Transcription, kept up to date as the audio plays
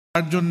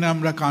তার জন্য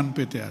আমরা কান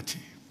পেতে আছি।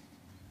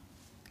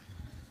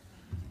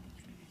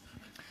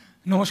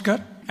 নমস্কার।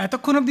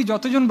 এতক্ষণ অবধি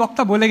যতজন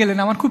বক্তা বলে গেলেন,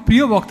 আমার খুব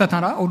প্রিয় বক্তা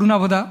তাঁরা,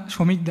 অরুণাভদা,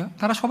 সমীকদা,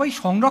 তারা সবাই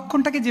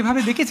সংরক্ষণটাকে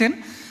যেভাবে দেখেছেন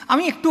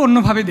আমি একটু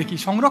অন্যভাবে দেখি।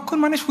 সংরক্ষণ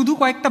মানে শুধু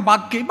কয়েকটা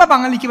বাঘকে বা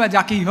বাঙালিকে বা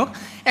যাকেই হোক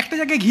একটা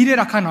জায়গায় ঘিরে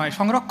রাখা নয়।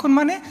 সংরক্ষণ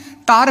মানে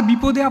তার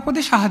বিপদে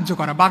আপদে সাহায্য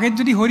করা। বাঘের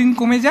যদি হরিণ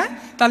কমে যায়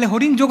তাহলে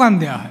হরিণ যোগান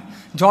দেওয়া হয়,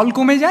 জল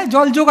কমে যায়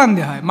জল যোগান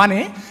দেওয়া হয়। মানে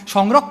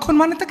সংরক্ষণ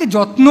মানে তাকে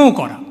যত্নও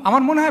করা।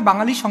 আমার মনে হয়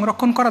বাঙালির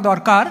সংরক্ষণ করা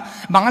দরকার,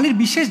 বাঙালির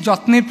বিশেষ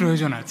যত্নের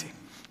প্রয়োজন আছে।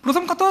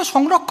 প্রথম কথা,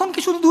 সংরক্ষণ কি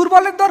শুধু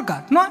দুর্বলের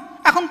দরকার নয়,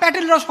 এখন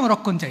প্যাটেলরাও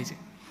সংরক্ষণ চাইছে।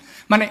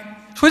 মানে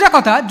সোজা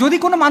কথা, যদি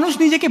কোনো মানুষ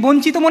নিজেকে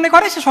বঞ্চিত মনে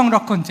করে সে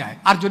সংরক্ষণ চায়,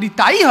 আর যদি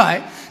তাই হয়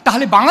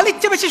তাহলে বাঙালির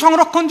চেয়ে বেশি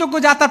সংরক্ষণযোগ্য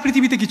যা তার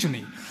পৃথিবীতে কিছু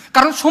নেই।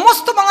 কারণ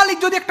সমস্ত বাঙালির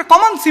যদি একটা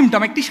কমন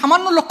সিমটম, একটি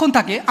সামান্য লক্ষণ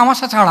থাকে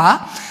আমাশা ছাড়া,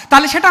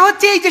 তাহলে সেটা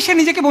হচ্ছে এই যে সে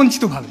নিজেকে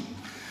বঞ্চিত ভাবে।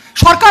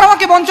 সরকার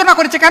আমাকে বঞ্চনা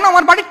করেছে কেন?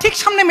 আমার বাড়ির ঠিক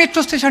সামনে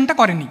মেট্রো স্টেশনটা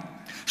করেনি।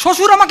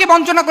 শ্বশুর আমাকে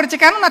বঞ্চনা করেছে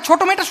কেন? না, ছোট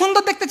মেয়েটা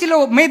সুন্দর দেখতে ছিল,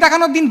 মেয়ে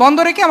দেখানোর দিন বন্ধ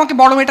রেখে আমাকে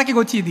বড় মেয়েটাকে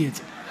গছিয়ে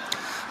দিয়েছে।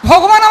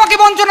 ভগবান আমাকে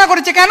বঞ্চনা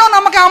করেছে কেন? না,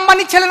 আমাকে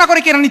আম্বানির ছেলে না করে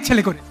কেরানির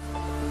ছেলে করে।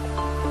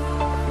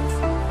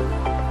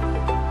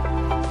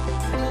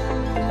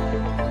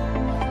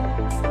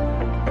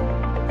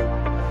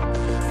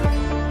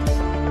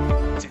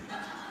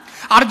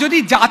 আর যদি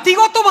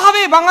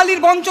জাতিগতভাবে বাঙালির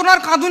বঞ্চনার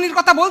কাঁদুনির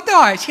কথা বলতে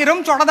হয়, সেরম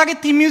চড়া দাগের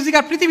থিম মিউজিক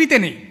আর পৃথিবীতে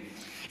নেই।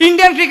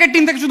 ইন্ডিয়ান ক্রিকেট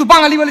টিম থেকে শুধু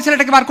বাঙালি বলে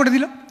ছেলেটাকে বার করে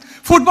দিল,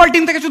 ফুটবল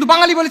টিম থেকে শুধু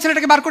বাঙালি বলে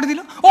ছেলেটাকে বার করে দিল,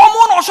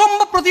 অমন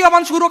অসম্ভব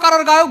প্রতিভাবান সুরকার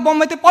আর গায়ক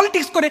বোম্বেতে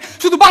পলিটিক্স করে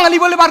শুধু বাঙালি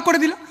বলে বার করে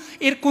দিল।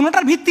 এর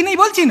কোনোটার ভিত্তি নেই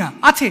বলছি না,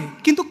 আছে,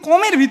 কিন্তু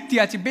কমের ভিত্তি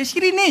আছে,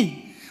 বেশিরই নেই,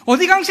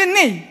 অধিকাংশের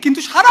নেই। কিন্তু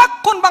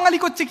সারাক্ষণ বাঙালি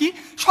করছে কি,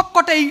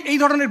 সবকটা এই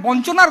ধরনের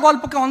বঞ্চনার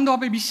গল্পকে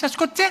অন্ধভাবে বিশ্বাস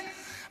করছে,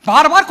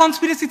 বারবার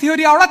কনস্পিরেসি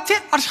থিওরি আওড়াচ্ছে,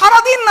 আর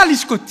সারাদিন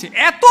নালিশ করছে।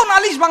 এত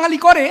নালিশ বাঙালি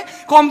করে,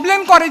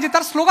 কমপ্লেন করে যে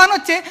তার স্লোগান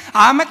হচ্ছে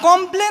I M A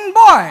complain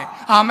boy,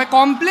 I M A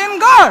complain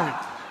girl.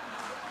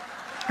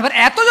 এবার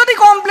এত যদি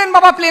কমপ্লেন,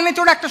 বাবা প্লেনে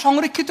চড়ে একটা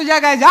সংরক্ষিত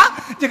জায়গায় যা,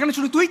 যেখানে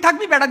শুধু তুই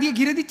থাকবি, বেড়া দিয়ে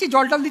ঘিরে দিচ্ছি,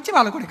 জল টল দিচ্ছি,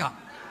 ভালো করে খা।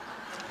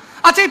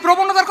 আচ্ছা, এই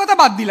প্রবণতার কথা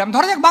বাদ দিলাম,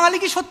 ধরা যাক বাঙালি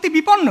কি সত্যি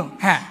বিপন্ন?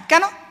 হ্যাঁ,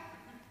 কেন?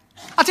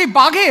 আচ্ছা, এই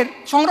বাঘের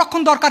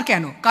সংরক্ষণ দরকার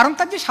কেন? কারণ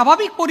তার যে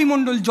স্বাভাবিক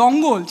পরিমণ্ডল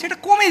জঙ্গল সেটা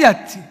কমে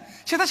যাচ্ছে,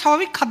 সেটা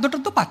স্বাভাবিক খাদ্যটা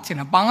তো পাচ্ছে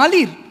না।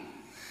 বাঙালির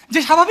যে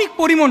স্বাভাবিক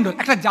পরিমণ্ডল,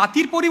 একটা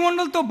জাতির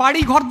পরিমণ্ডল তো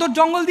বাড়ি ঘরদোর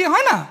জঙ্গল দিয়ে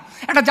হয় না।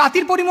 একটা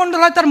জাতির পরিমণ্ডল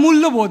হয় তার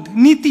মূল্যবোধ,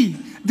 নীতি,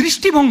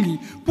 দৃষ্টিভঙ্গি,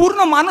 পূর্ণ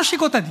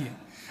মানসিকতা দিয়ে।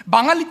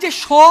 বাঙালির যে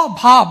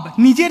স্বভাব,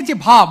 নিজের যে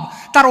ভাব,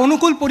 তার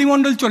অনুকূল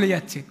পরিমণ্ডল চলে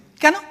যাচ্ছে।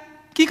 কেন?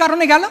 কি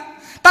কারণে গেল?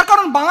 তার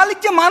কারণ বাঙালির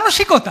যে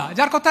মানসিকতা,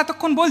 যার কথা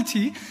এতক্ষণ বলছি,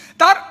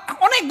 তার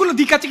অনেকগুলো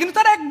দিক আছে, কিন্তু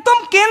তার একদম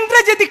কেন্দ্রে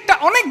যে দিকটা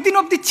অনেক দিন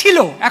অবধি ছিল,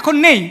 এখন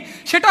নেই,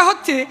 সেটা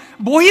হচ্ছে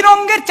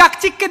বহিরঙ্গের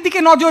চাকচিক্যের দিকে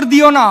নজর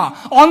দিও না,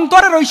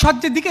 অন্তরের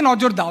ঐশ্বর্যের দিকে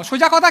নজর দাও।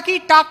 সোজা কথা কি,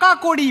 টাকা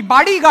কড়ি,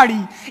 বাড়ি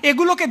গাড়ি,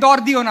 এগুলোকে দর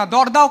দিও না।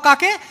 দর দাও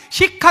কাকে?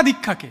 শিক্ষা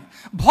দীক্ষাকে,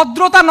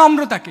 ভদ্রতা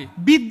নম্রতাকে,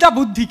 বিদ্যা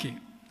বুদ্ধিকে।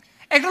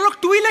 একটা লোক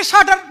টুইলের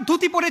শার্ট আর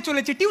ধুতি পরে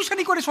চলেছে,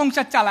 টিউশনি করে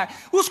সংসার চালায়,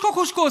 উস্কো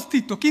খুস্কো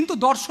অস্তিত্ব, কিন্তু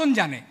দর্শন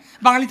জানে,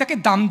 বাঙালি তাকে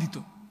দাম দিত।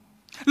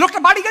 লোকটা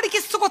বাড়ি গাড়ি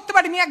কিচ্ছু করতে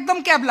পারেনি, একদম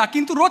ক্যাবলা,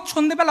 কিন্তু রোজ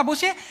সন্ধ্যেবেলা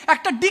বসে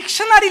একটা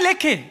ডিকশনারি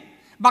লেখে,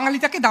 বাঙালি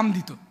তাকে দাম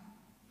দিত।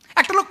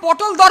 একটা লোক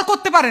পটল দর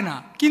করতে পারে না,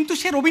 কিন্তু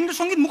সে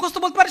রবীন্দ্রসঙ্গীত মুখস্থ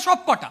বলতে পারে সব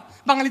কটা,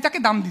 বাঙালি তাকে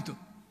দাম দিত।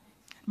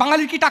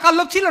 বাঙালির কি টাকার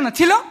লোভ ছিল না?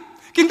 ছিল।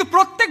 কিন্তু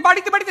প্রত্যেক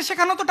বাড়িতে বাড়িতে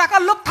সেখানে তো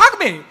টাকার লোভ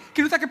থাকবে,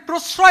 কিন্তু তাকে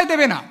প্রশ্রয়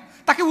দেবে না,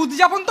 তাকে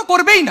উদযাপন তো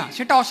করবেই না,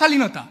 সেটা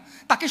অশালীনতা,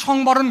 তাকে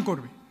সংবরণ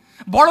করবে।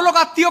 বড়লোক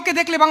আত্মীয়কে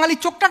দেখলে বাঙালির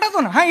চোখটা তো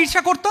না, হ্যাঁ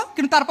ঈর্ষা করতো,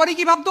 কিন্তু তারপরেই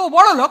কি ভাবতো, ও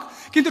বড় লোক,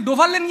 কিন্তু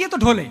ডোভারলে নিয়ে তো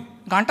ঢোলে,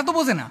 গানটা তো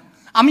বোঝে না,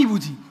 আমি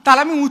বুঝি,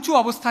 তাহলে আমি উঁচু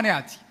অবস্থানে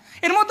আছি।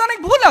 এর মধ্যে অনেক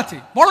ভুল আছে।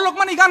 বড় লোক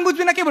মানে গান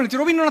বুঝবে না, কে বলেছে?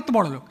 রবীন্দ্রনাথ তো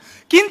বড় লোক।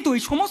 কিন্তু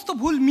এই সমস্ত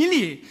ভুল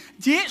মিলিয়ে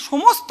যে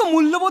সমস্ত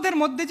মূল্যবোধের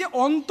মধ্যে যে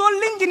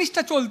অন্তর্লীন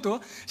জিনিসটা চলতো,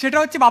 সেটা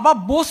হচ্ছে বাবা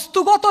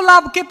বস্তুগত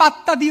লাভকে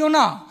পাত্তা দিও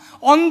না,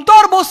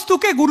 অন্তর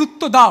বস্তুকে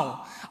গুরুত্ব দাও।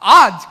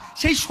 আজ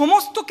সেই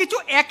সমস্ত কিছু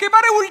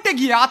একেবারে উল্টে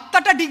গিয়ে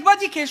আত্মাটা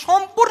ডিগবাজি খেয়ে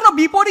সম্পূর্ণ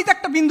বিপরীত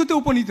একটা বিন্দুতে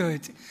উপনীত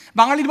হয়েছে।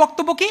 বাঙালির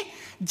বক্তব্য কি?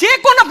 যে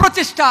কোনো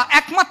প্রচেষ্টা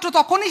একমাত্র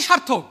তখনই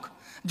সার্থক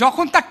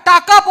যখন তার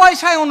টাকা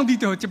পয়সায়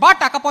অনুদিত হচ্ছে, বা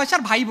টাকা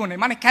পয়সার ভাই বোনে,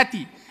 মানে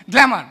খ্যাতি,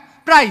 গ্ল্যামার,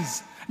 প্রাইজ।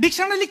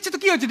 ডিকশনারি লিখছে তো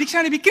কি হচ্ছে?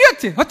 ডিকশনারি বিক্রি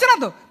হচ্ছে? হচ্ছে না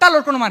তো, তার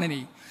ওর কোনো মানে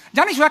নেই।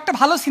 জানিস ও একটা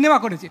ভালো সিনেমা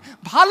করেছে,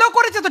 ভালো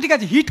করেছে তো ঠিক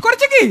আছে, হিট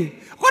করেছে কি?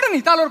 করেনি,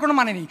 তার ওর কোনো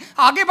মানে নেই।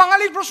 আগে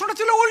বাঙালির প্রশ্নটা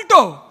ছিল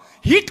উল্টো,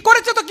 হিট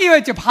করেছে তো কি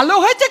হয়েছে, ভালো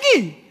হয়েছে কি?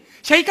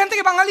 সেইখান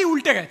থেকে বাঙালি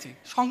উল্টে গেছে,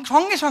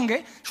 সঙ্গে সঙ্গে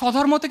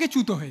স্বধর্ম থেকে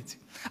চ্যুত হয়েছে।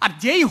 আর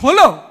যেই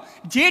হলো,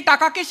 যে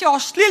টাকাকে সে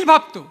অশ্লীল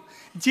ভাবতো,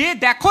 যে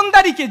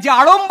দেখনদারিকে, যে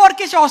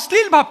আড়ম্বরকে সে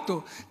অশ্লীল ভাবতো,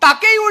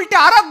 তাকেই উল্টে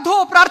আরাধ্য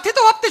প্রার্থিত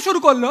ভাবতে শুরু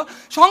করলো।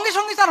 সঙ্গে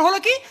সঙ্গে তার হলো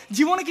কি,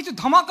 জীবনে কিছু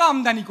ধামাকা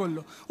আমদানি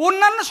করলো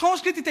অন্যান্য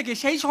সংস্কৃতি থেকে।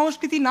 সেই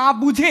সংস্কৃতি না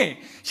বুঝে,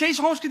 সেই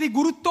সংস্কৃতি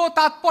গুরুত্ব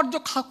তাৎপর্য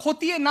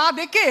খতিয়ে না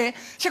দেখে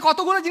সে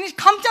কতগুলো জিনিস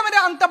খামচা মেরে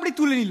আন্তাবড়ি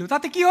তুলে নিল।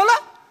 তাতে কি হলো?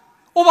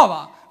 ও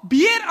বাবা,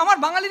 বিয়ের আমার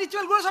বাঙালি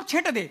রিচুয়ালগুলো সব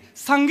ছেঁটে দে,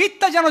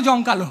 সঙ্গীতটা যেন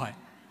জমকালো হয়।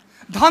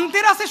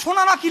 ধানতেরাসে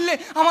সোনা না কিনলে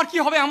আমার কি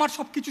হবে, আমার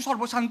সব কিছু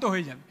সর্বশান্ত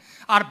হয়ে যাবে।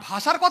 আর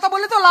ভাষার কথা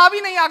বলে তো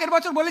লাভই নেই। আগের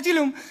বছর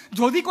বলেছিলাম,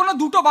 যদি কোনো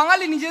দুটো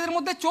বাঙালি নিজেদের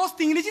মধ্যে চোস্ত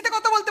ইংরেজিতে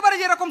কথা বলতে পারে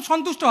যে এরকম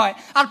সন্তুষ্ট হয়,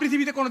 আর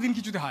পৃথিবীতে কোনোদিন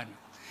কিছুতে হয় না।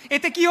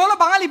 এতে কি হলো,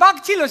 বাঙালি বাঘ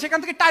ছিল, সেখান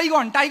থেকে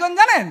টাইগন। টাইগন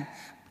জানেন,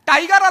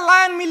 টাইগার আর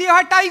লায়ন মিলিয়ে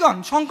হয় টাইগন,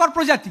 শঙ্কর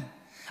প্রজাতি।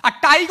 আর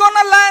টাইগন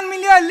আর লায়ন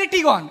মিলিয়ে হয়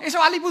লিটিগন।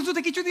 এসব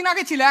আলিপুজোতে কিছুদিন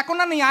আগে ছিল, এখন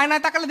আর নেই,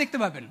 আয়নায় তাকালে দেখতে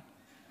পাবেন।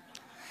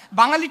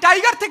 বাঙালি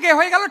টাইগার থেকে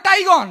হয়ে গেল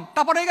টাইগন,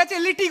 তারপর হয়ে গেছে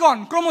লিটিগন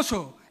ক্রমশ।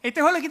 এতে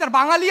হলে কি তার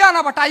বাঙালিয়ানা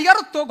বা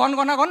টাইগারত্ব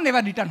গনগনাগন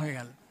নেবার রিটার্ন হয়ে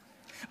গেল।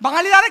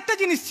 বাঙালির আরেকটা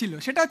জিনিস ছিল,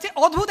 সেটা হচ্ছে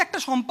অদ্ভুত একটা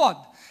সম্পদ।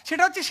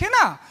 সেটা হচ্ছে সে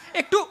না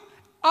একটু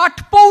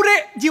আটপৌরে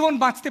জীবন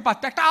বাঁচতে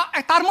পারতো।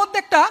 তার মধ্যে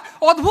একটা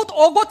অদ্ভুত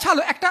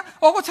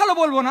অগোছালো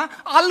বলবো না,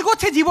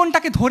 আলগোছে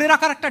জীবনটাকে ধরে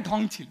রাখার একটা ঢং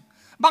ছিল।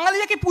 বাঙালি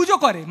যাকে পুজো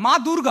করে মা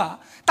দুর্গা,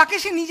 তাকে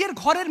সে নিজের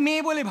ঘরের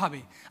মেয়ে বলে ভাবে।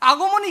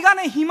 আগমনী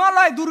গানে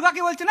হিমালয়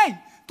দুর্গাকে বলছে, নাই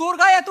তোর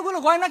গায়ে এতগুলো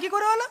গয়না কি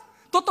করে হলো,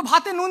 তোর তো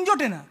ভাতে নুন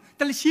জোটে না,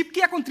 তাহলে শিব কি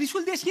এখন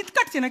ত্রিশূল দিয়ে শীত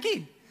কাটছে নাকি?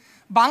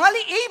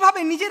 বাঙালি এইভাবে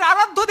নিজের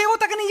আরাধ্য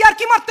দেবতাকে নিয়ে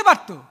ইয়ার্কি মারতে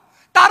পারতো,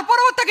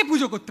 তারপরেও তাকে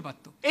পুজো করতে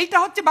পারতো। এইটা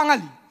হচ্ছে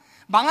বাঙালি।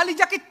 বাঙালি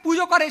যাকে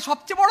পুজো করে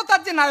সবচেয়ে বড়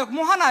তার যে নায়ক,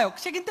 মহানায়ক,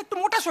 সে কিন্তু একটু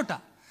মোটা সোটা।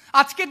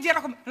 আজকের যে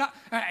এরকম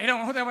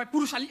এরকম হতে হবে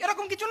পুরুষালী,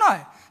 এরকম কিছু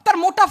নয়। তার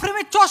মোটা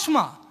ফ্রেমের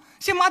চশমা,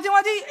 সে মাঝে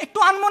মাঝেই একটু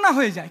আনমনা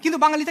হয়ে যায়, কিন্তু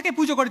বাঙালি তাকে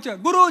পুজো করেছে।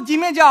 গুরু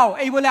জিমে যাও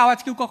এই বলে আওয়াজ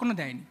কেউ কখনো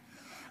দেয়নি।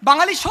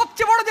 বাঙালির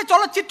সবচেয়ে বড় যে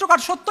চলচ্চিত্রকার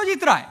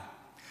সত্যজিৎ রায়,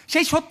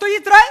 সেই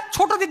সত্যজিৎ রায়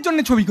ছোটদের জন্য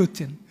ছবি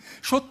করছেন।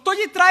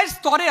 সত্যজিৎ রায়ের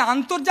স্তরে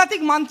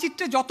আন্তর্জাতিক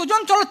মানচিত্রে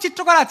যতজন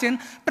চলচ্চিত্রকার আছেন,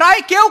 প্রায়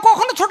কেউ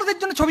কখনো ছোটদের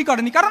জন্য ছবি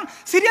করেনি, কারণ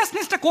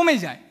সিরিয়াসনেসটা কমে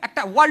যায়।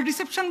 একটা ওয়ার্ল্ড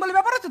রিসেপশন বলে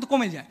ব্যাপার আছে তো,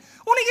 কমে যায়।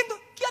 উনি কিন্তু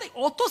কি আরে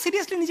অত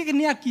সিরিয়াসলি নিজেকে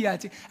নেওয়ার কি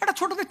আছে, একটা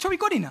ছোটদের ছবি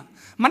করি না,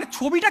 মানে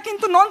ছবিটা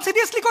কিন্তু নন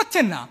সিরিয়াসলি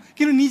করছেন না,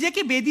 কিন্তু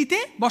নিজেকে বেদিতে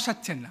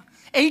বসাচ্ছেন না।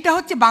 এইটা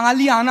হচ্ছে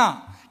বাঙালি আনা,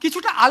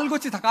 কিছুটা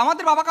আলগোছে থাকা।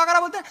 আমাদের বাবা কাকারা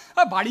বলতে,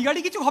 বাড়ি গাড়ি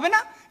কিছু হবে না,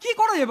 কি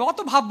করা যাবে, অত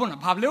ভাববো না।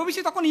 ভাবলেও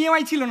বেশি তখন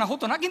ইএমআই ছিল না,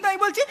 হতো না। কিন্তু আমি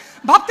বলছি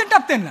ভাবতেন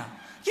টাপতেন না,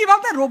 কি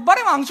ভাবতেন,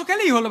 রোববারে মাংস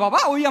খেলেই হলো বাবা,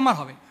 ওই আমার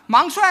হবে।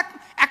 মাংস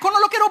এখনো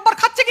লোকে রোববার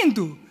খাচ্ছে,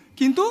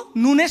 কিন্তু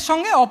নুনের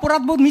সঙ্গে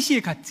অপরাধবোধ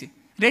মিশিয়ে খাচ্ছে,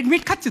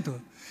 রেডমিট খাচ্ছে। তো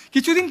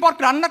কিছুদিন পর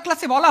রান্নার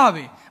ক্লাসে বলা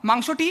হবে,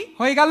 মাংসটি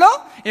হয়ে গেল,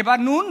 এবার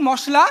নুন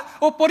মশলা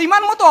ও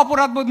পরিমাণ মতো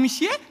অপরাধবোধ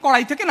মিশিয়ে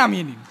কড়াই থেকে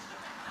নামিয়ে নিন।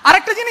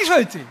 আরেকটা জিনিস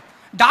হয়েছে,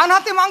 ডান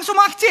হাতে মাংস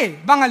মাখছে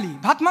বাঙালি,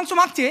 ভাত মাংস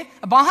মাখছে,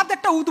 বাঁ হাতে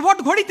একটা উদ্ভট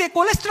ঘড়িতে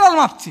কোলেস্টেরল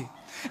মাপছে।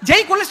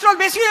 যেই কোলেস্টেরল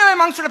বেশি হয়ে যাবে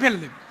মাংসটা ফেলে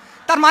দেবে।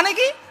 তার মানে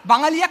কি,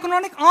 বাঙালি এখন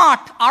অনেক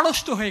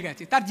আড়ষ্ট হয়ে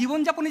গেছে। তার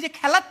জীবনযাপনে যে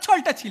খেলার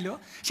ছলটা ছিল,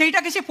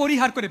 সেইটাকে সে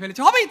পরিহার করে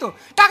ফেলেছে। হবেই তো,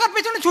 টাকার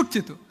পেছনে ছুটছে।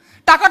 তো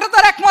টাকাটা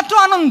তার একমাত্র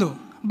আনন্দ,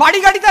 বাড়ি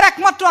গাড়ি তার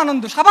একমাত্র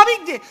আনন্দ। স্বাভাবিক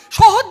যে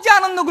সহজ যে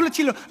আনন্দগুলো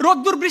ছিল,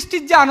 রোদ্দুর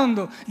বৃষ্টির যে আনন্দ,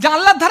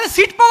 জানলার ধারে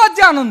সিট পাওয়ার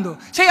যে আনন্দ,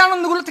 সেই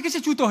আনন্দগুলো থেকে সে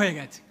চ্যুত হয়ে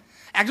গেছে।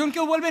 একজন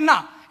কেউ বলবে, না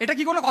এটা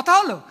কি কোনো কথা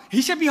হলো,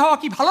 হিসেবি হওয়া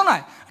কি ভালো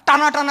নয়?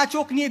 টানা টানা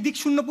চোখ নিয়ে দিক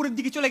শূন্যপুরের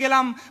দিকে চলে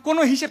গেলাম,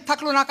 কোনো হিসেব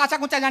থাকলো না, কাঁচা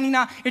কোঁচা জানি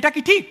না, এটা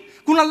কি ঠিক?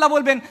 কুণাল্লা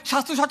বলবেন,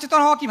 স্বাস্থ্য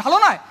সচেতন হওয়া কি ভালো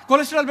নয়,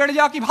 কোলেস্টেরল বেড়ে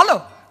যাওয়া কি ভালো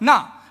না?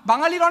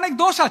 বাঙালির অনেক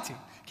দোষ আছে,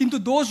 কিন্তু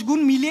দোষ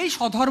গুণ মিলিয়েই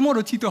স্বধর্ম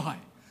রচিত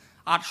হয়।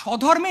 আর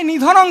স্বধর্মে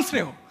নিধনং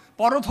শ্রেয়,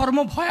 পরধর্ম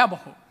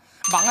ভয়াবহ।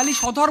 বাঙালি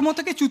স্বধর্ম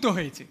থেকে চ্যুত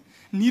হয়েছে।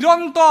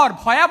 নিরন্তর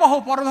ভয়াবহ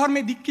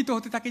পরধর্মে দীক্ষিত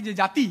হতে থাকে যে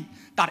জাতি,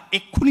 তার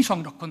এক্ষুনি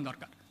সংরক্ষণ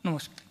দরকার।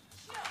 নমস্কার।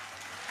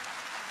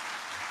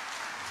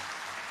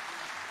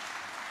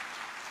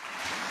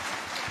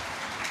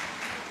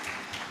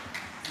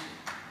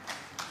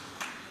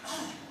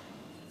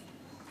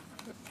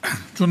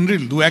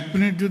 চন্দ্রিল, 2-1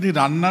 মিনিট যদি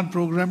রান্নার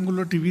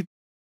প্রোগ্রামগুলো টিভি